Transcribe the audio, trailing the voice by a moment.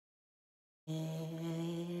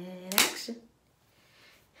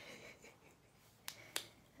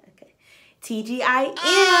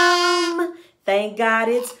TGIM. Thank God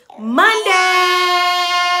it's Monday.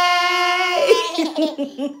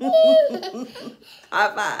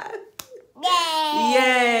 High five.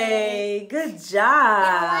 Yay. Good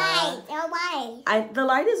job. The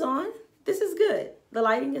light is on. This is good. The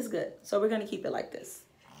lighting is good. So we're going to keep it like this.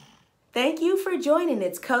 Thank you for joining.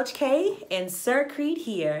 It's Coach K and Sir Creed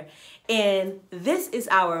here. And this is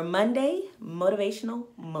our Monday motivational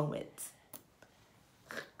moment.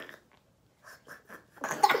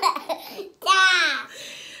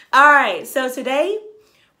 All right, so today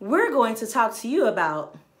we're going to talk to you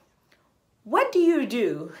about what do you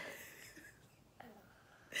do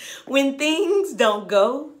when things don't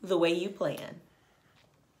go the way you plan.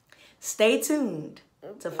 Stay tuned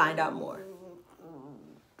to find out more.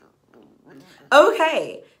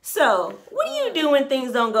 Okay, so what do you do when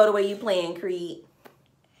things don't go the way you plan, Creed?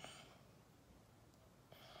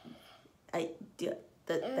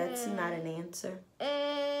 That's not an answer.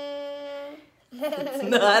 It's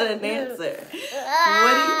not an answer.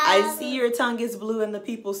 I see your tongue is blue and the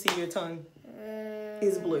people see your tongue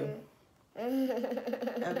is blue.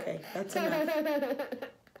 Okay, that's enough.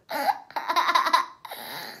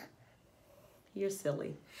 You're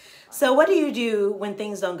silly. So what do you do when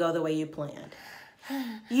things don't go the way you planned?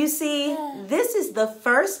 You see, this is the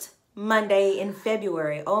first Monday in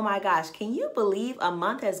February. Oh my gosh, can you believe a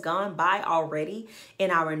month has gone by already in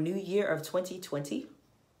our new year of 2020?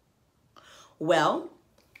 Well,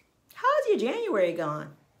 how's your January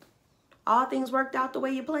gone? All things worked out the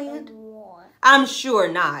way you planned? I'm sure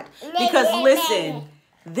not. Because listen,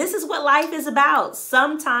 this is what life is about.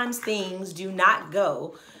 Sometimes things do not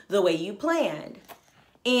go the way you planned.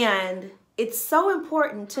 And it's so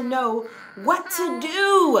important to know what to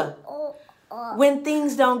do when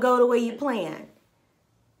things don't go the way you plan.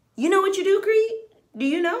 You know what you do, Creed? Do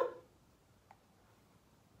you know?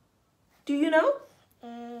 Do you know?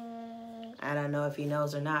 I don't know if he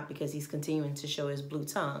knows or not because he's continuing to show his blue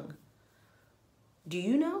tongue. Do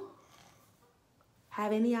you know?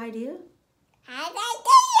 Have any idea?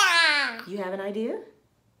 You have an idea?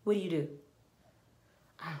 What do?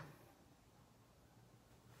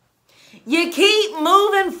 You keep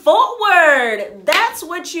moving forward. That's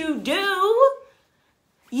what you do.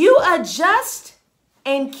 You adjust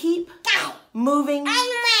and keep moving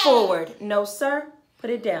forward. No, sir. Put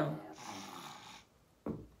it down.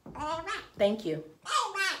 Thank you.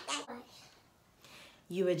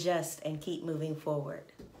 You adjust and keep moving forward.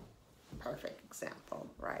 Perfect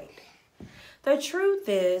example, right? The truth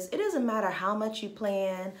is, it doesn't matter how much you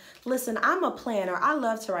plan. Listen, I'm a planner. I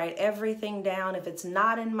love to write everything down. If it's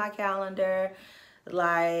not in my calendar,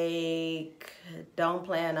 like, don't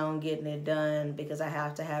plan on getting it done because I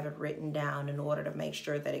have to have it written down in order to make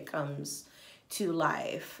sure that it comes to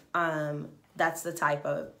life. That's the type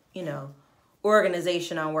of,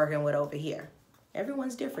 organization I'm working with over here.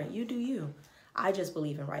 Everyone's different. You do you. I just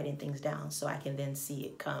believe in writing things down so I can then see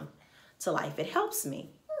it come to life. It helps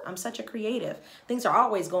me. I'm such a creative. Things are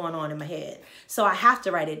always going on in my head. So I have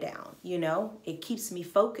to write it down, It keeps me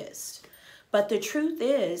focused. But the truth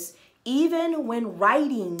is, even when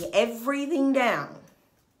writing everything down,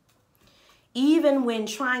 even when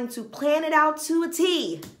trying to plan it out to a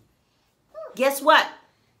T, guess what?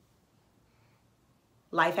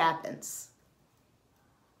 Life happens.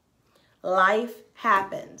 Life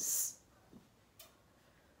happens.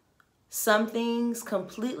 Some things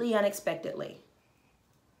completely unexpectedly.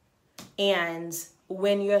 And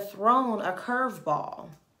when you're thrown a curveball,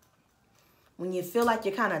 when you feel like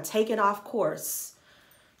you're kind of taken off course,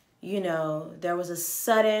 there was a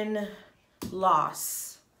sudden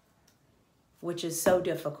loss, which is so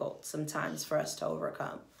difficult sometimes for us to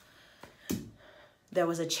overcome. There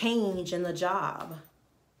was a change in the job.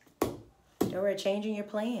 There were a change in your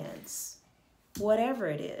plans. Whatever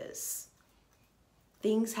it is.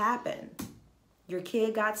 Things happen. Your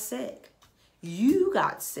kid got sick. You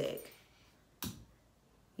got sick.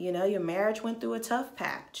 Your marriage went through a tough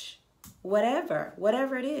patch. Whatever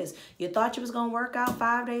it is. You thought you was going to work out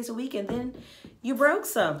 5 days a week and then you broke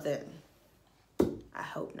something. I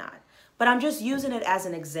hope not. But I'm just using it as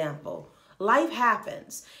an example. Life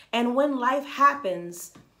happens. And when life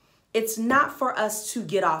happens, it's not for us to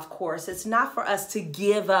get off course. It's not for us to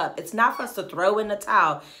give up. It's not for us to throw in the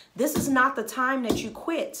towel. This is not the time that you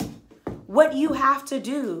quit. What you have to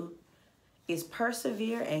do is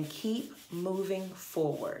persevere and keep moving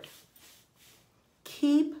forward.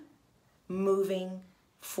 Keep moving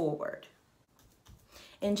forward.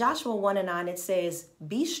 In Joshua 1:9, it says,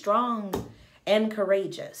 be strong and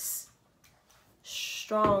courageous.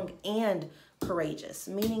 Strong and courageous,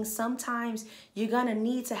 meaning sometimes you're going to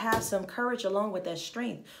need to have some courage along with that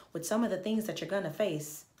strength with some of the things that you're going to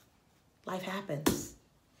face. Life happens.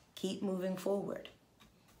 Keep moving forward.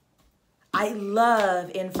 I love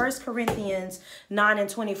in 1 Corinthians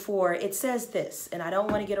 9:24, it says this, and I don't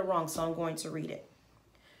want to get it wrong, so I'm going to read it.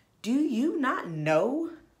 Do you not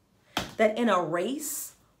know that in a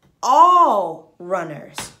race, all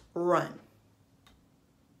runners run,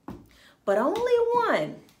 but only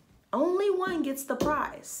one gets the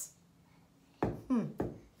prize?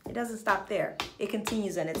 It doesn't stop there. It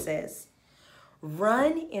continues and it says,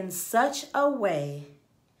 run in such a way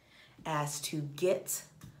as to get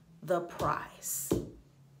the prize.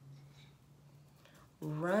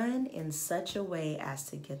 Run in such a way as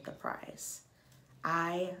to get the prize.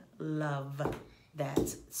 I love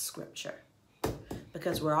that scripture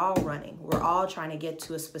because we're all running. We're all trying to get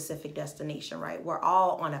to a specific destination, right? We're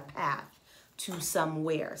all on a path to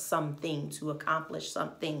somewhere, something, to accomplish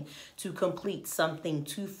something, to complete something,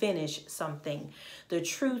 to finish something. The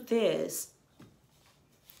truth is,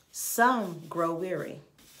 some grow weary.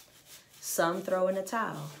 Some throw in the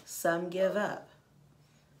towel. Some give up.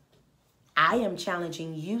 I am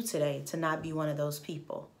challenging you today to not be one of those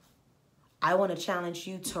people. I want to challenge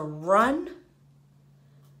you to run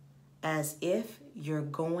as if you're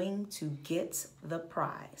going to get the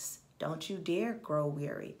prize. Don't you dare grow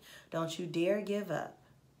weary. Don't you dare give up.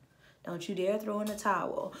 Don't you dare throw in the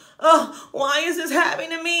towel. Oh, why is this happening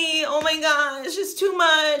to me? Oh my God, it's just too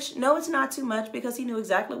much. No, it's not too much because he knew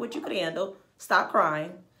exactly what you could handle. Stop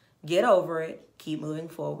crying. Get over it. Keep moving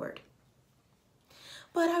forward.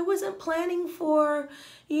 But I wasn't planning for,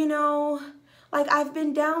 like I've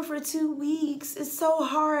been down for 2 weeks. It's so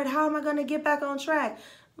hard. How am I going to get back on track?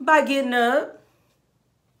 By getting up.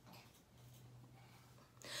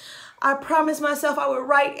 I promised myself I would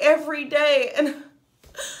write every day. And,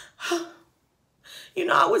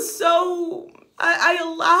 I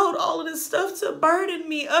allowed all of this stuff to burden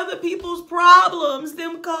me. Other people's problems,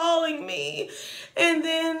 them calling me. And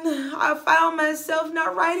then I found myself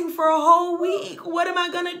not writing for a whole week. What am I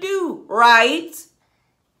going to do? Write.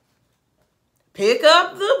 Pick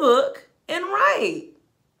up the book and write.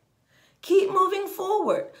 Keep moving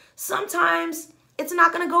forward. Sometimes it's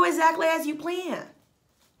not going to go exactly as you plan.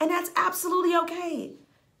 And that's absolutely okay.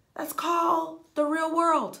 That's called the real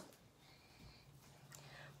world.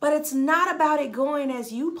 But it's not about it going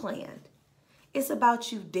as you planned. It's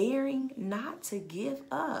about you daring not to give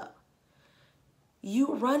up.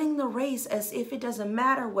 You running the race as if it doesn't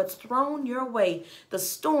matter what's thrown your way. The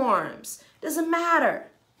storms, doesn't matter.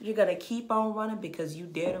 You're going to keep on running because you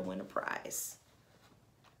dare to win a prize.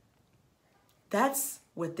 That's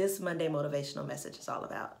what this Monday motivational message is all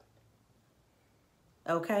about.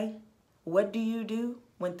 Okay? What do you do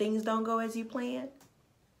when things don't go as you plan?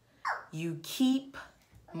 You keep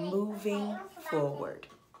moving forward.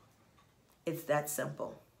 It's that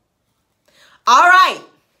simple. All right.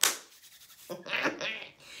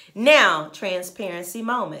 Now, transparency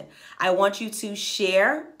moment. I want you to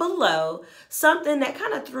share below something that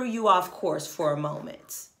kind of threw you off course for a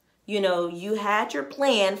moment. You had your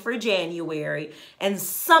plan for January and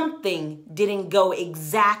something didn't go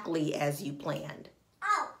exactly as you planned.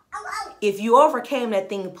 If you overcame that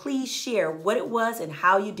thing, please share what it was and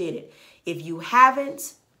how you did it. If you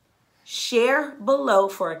haven't, share below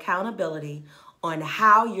for accountability on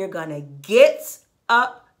how you're going to get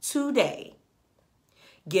up today.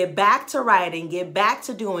 Get back to writing, get back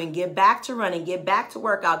to doing, get back to running, get back to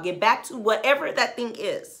workout, get back to whatever that thing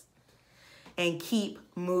is, and keep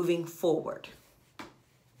moving forward.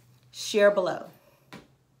 Share below.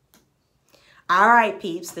 All right,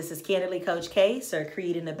 peeps, this is Candidly Coach K, Sir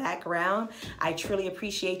Creed in the background. I truly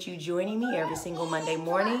appreciate you joining me every single Monday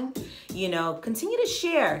morning. Continue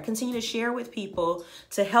to share with people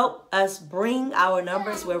to help us bring our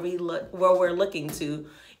numbers where we're looking to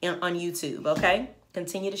on YouTube, okay?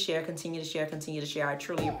 Continue to share, continue to share, continue to share. I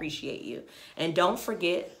truly appreciate you. And don't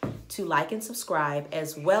forget to like and subscribe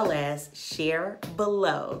as well as share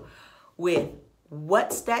below with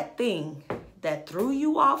what's that thing that threw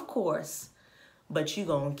you off course, but you're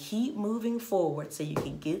going to keep moving forward so you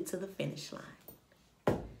can get to the finish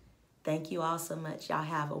line. Thank you all so much. Y'all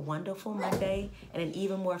have a wonderful Monday and an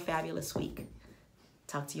even more fabulous week.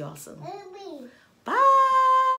 Talk to you all soon.